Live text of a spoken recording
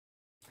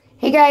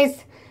Hey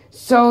guys,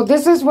 so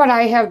this is what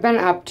I have been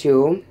up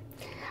to.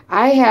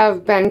 I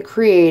have been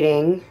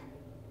creating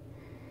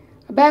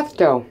a bath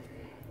dough.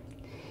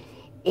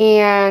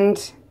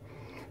 And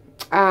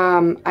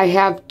I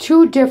have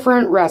two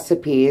different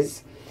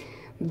recipes.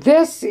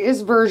 This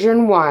is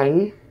version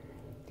 1.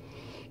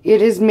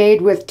 It is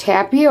made with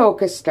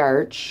tapioca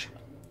starch.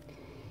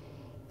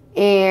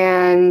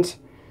 And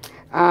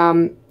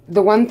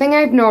the one thing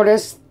I've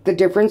noticed, the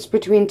difference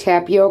between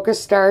tapioca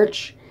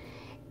starch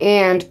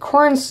and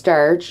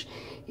cornstarch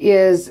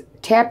is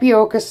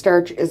tapioca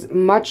starch is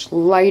much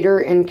lighter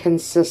in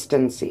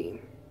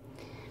consistency.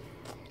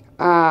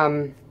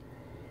 You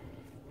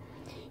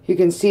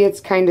can see it's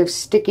kind of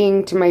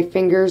sticking to my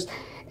fingers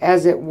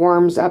as it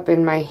warms up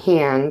in my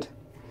hand.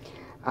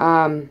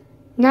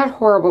 Not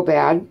horrible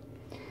bad,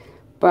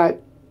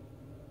 but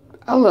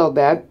a little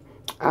bit.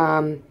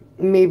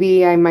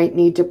 Maybe I might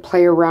need to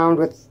play around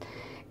with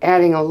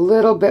adding a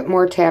little bit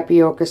more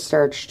tapioca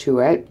starch to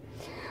it.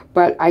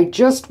 But I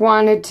just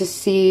wanted to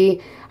see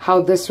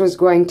how this was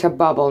going to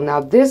bubble. Now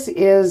this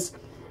is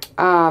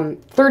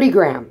 30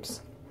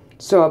 grams,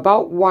 so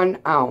about 1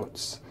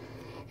 ounce.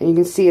 And you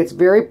can see it's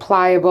very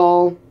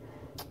pliable.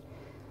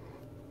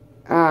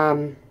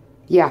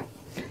 Yeah,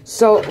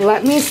 so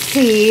let me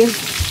see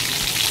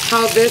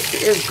how this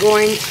is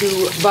going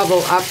to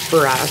bubble up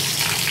for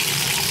us.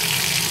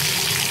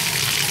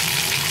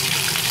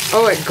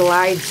 Oh, it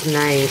glides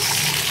nice.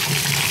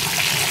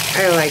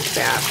 I like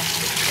that.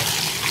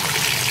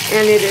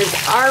 And it is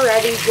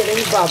already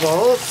getting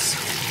bubbles.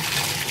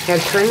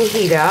 Gotta turn the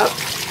heat up.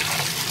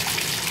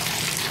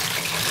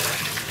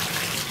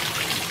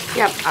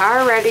 Yep,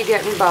 already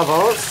getting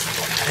bubbles.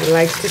 I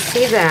like to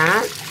see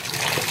that.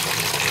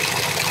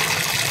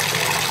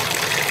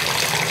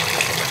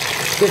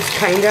 It's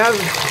kind of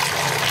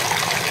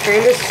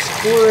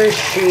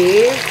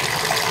squishy.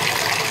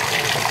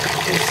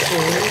 Let's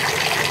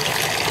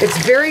see. It's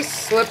very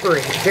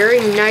slippery, very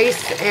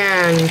nice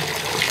and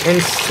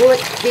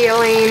slick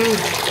feeling.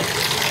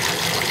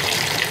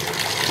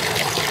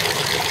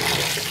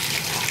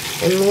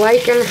 I'm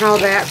liking how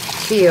that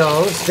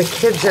feels. The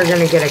kids are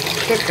going to get a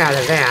kick out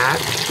of that.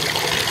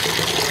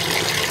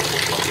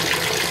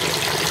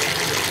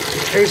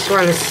 I just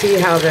want to see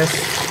how this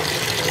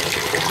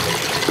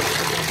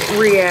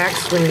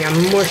reacts when you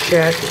mush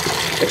it.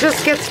 It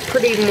just gets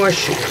pretty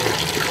mushy.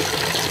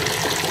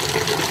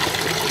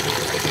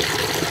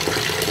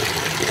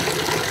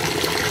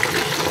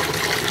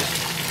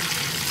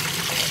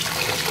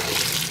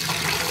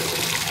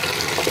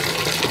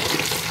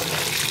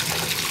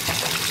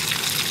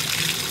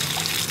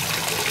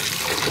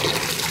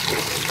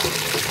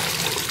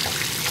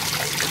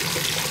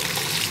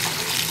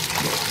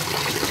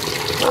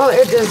 Well,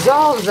 it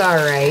dissolves all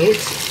right.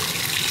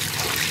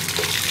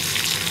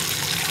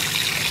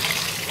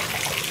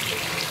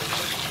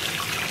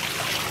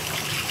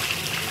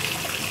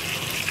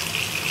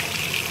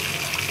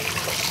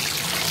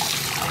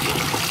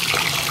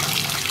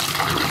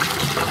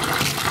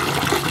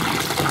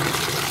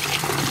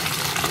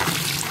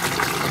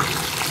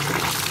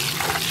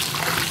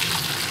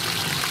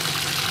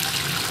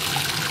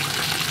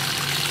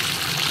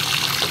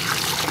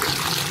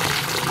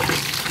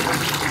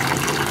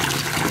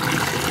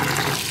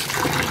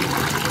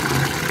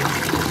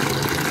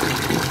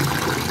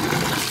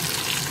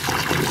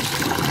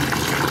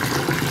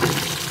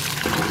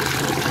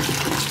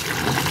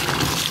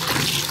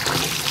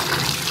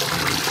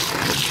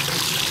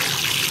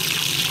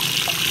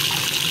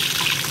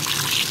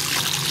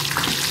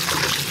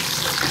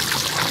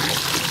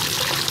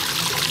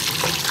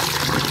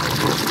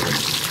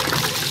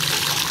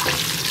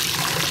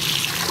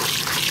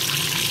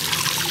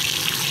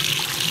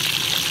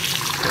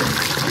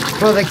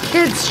 Well, the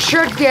kids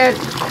should get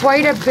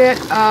quite a bit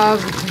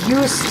of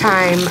use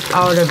time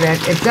out of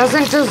it. It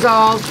doesn't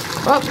dissolve.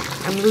 Oh,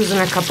 I'm losing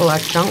a couple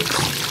of chunks.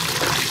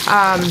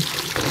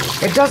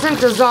 It doesn't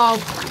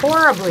dissolve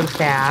horribly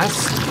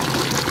fast.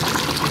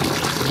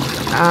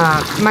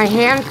 My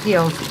hand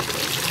feels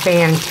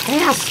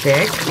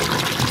fantastic.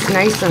 It's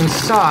nice and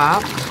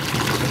soft.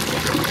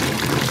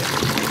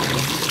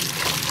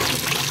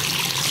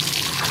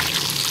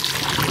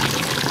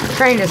 I'm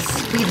trying to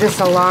speed this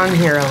along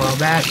here a little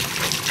bit.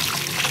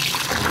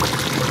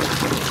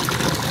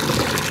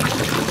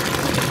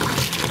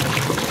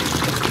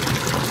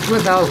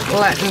 Without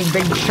letting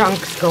big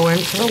chunks go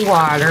into the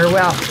water.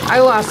 Well, I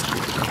lost,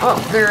 oh,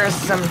 there is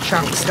some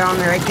chunks down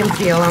there. I can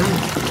feel them.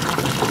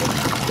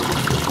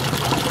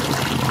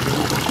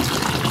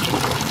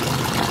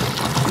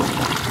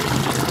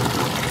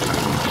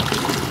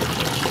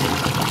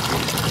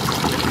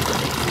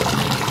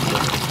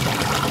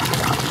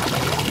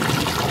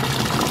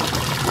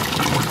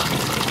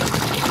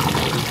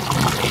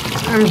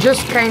 I'm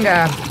just kind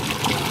of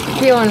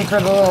feeling for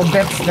the little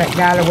bits that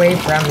got away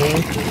from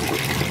me.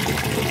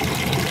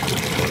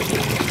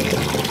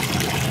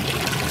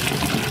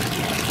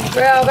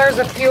 Well, there's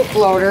a few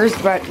floaters,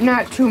 but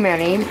not too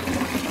many.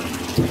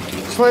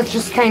 So let's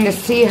just kind of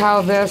see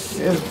how this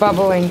is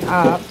bubbling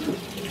up.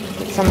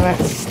 Some of that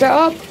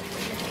stuff.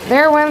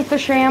 There went the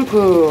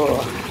shampoo.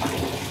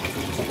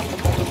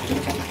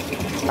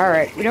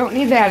 Alright, we don't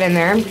need that in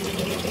there.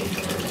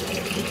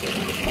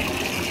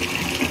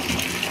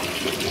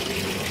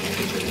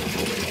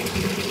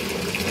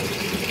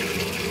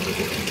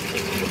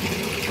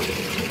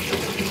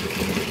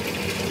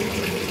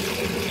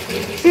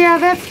 So yeah,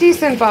 that's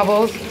decent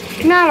bubbles.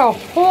 Not a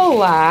whole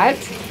lot.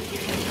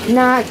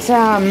 Not,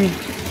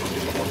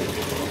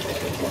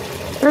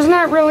 there's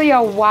not really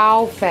a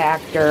wow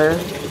factor.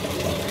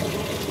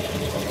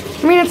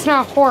 I mean, it's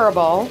not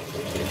horrible.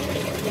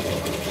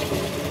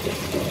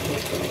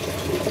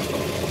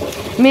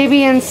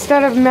 Maybe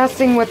instead of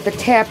messing with the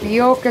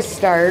tapioca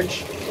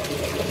starch,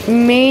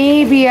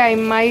 maybe I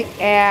might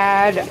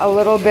add a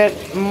little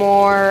bit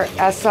more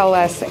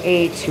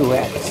SLSA to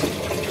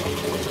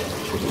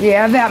it.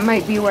 Yeah, that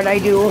might be what I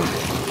do.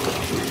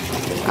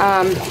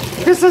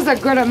 This is a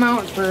good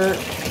amount for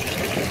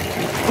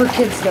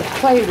kids to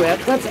play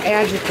with. Let's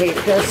agitate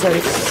this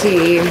and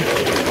see.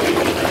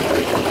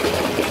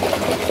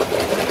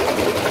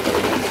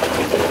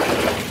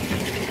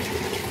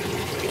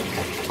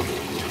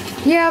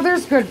 Yeah,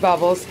 there's good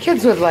bubbles.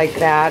 Kids would like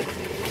that.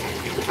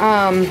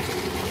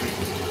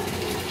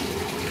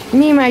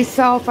 Me,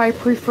 myself, I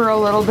prefer a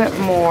little bit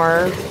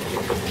more.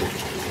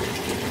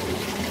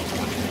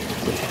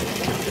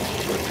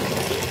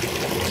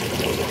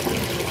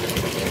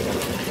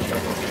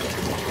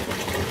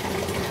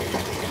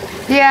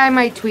 Yeah, I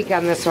might tweak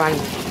on this one.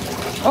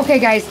 Okay,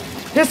 guys,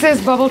 this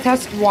is bubble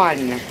test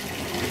 1.